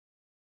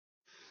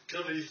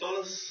G'day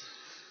fellas,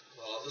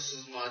 this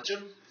is my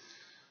gym.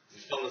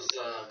 You fellas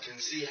can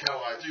see how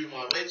I do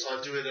my weights.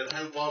 I do it at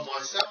home by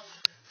myself.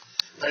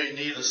 Don't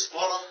need a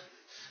spotter,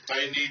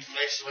 don't need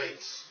flash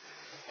weights.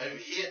 Over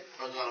here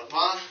I got a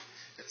bar,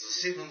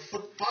 it's a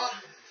 7-foot bar,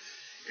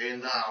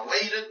 and I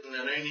weighed it and it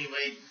only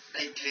made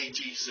 8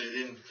 kg, so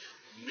then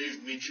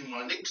moved me to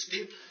my next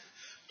step.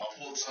 I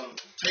pulled some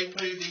tape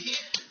over here,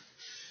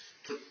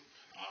 put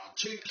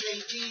 2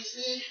 kgs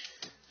there,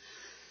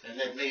 and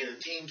that made a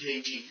 10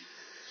 kg.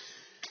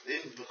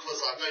 Then,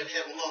 because I don't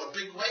have a lot of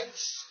big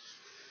weights,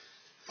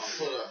 I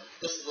put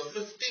this is a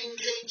 15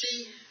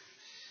 kg,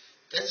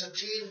 that's a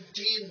 10,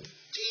 10,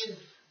 10,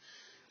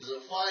 there's a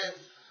 5,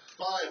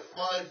 5,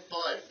 5,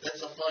 5,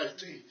 that's a 5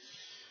 too.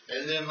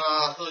 And then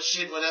I thought,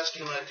 shit, what else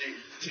can I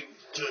do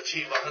to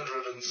achieve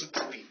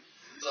 160?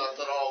 So I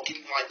thought I'll get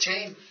my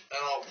chain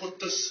and I'll put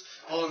this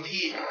on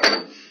here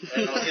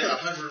and I'll get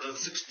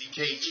 160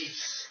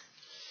 kgs.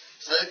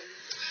 So,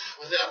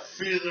 without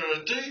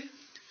further ado,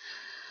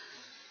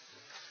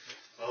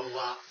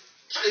 I'll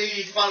show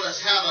you fellas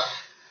how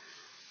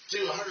to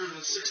do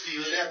 160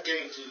 without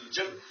getting to the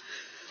gym.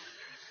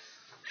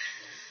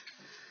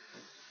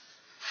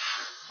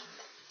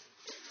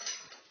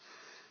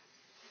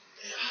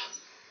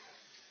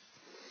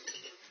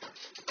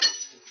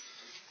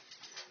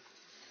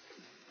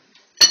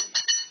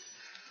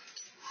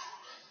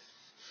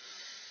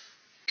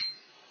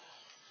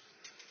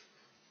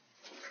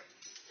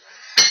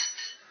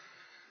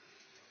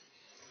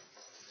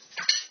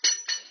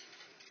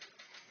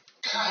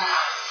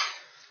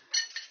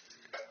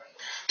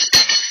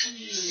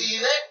 You see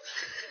that?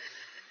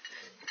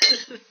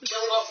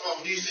 Coming off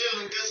from New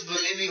Zealand,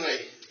 Gizzy anyway.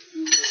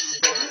 This is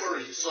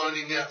HORI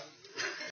signing out.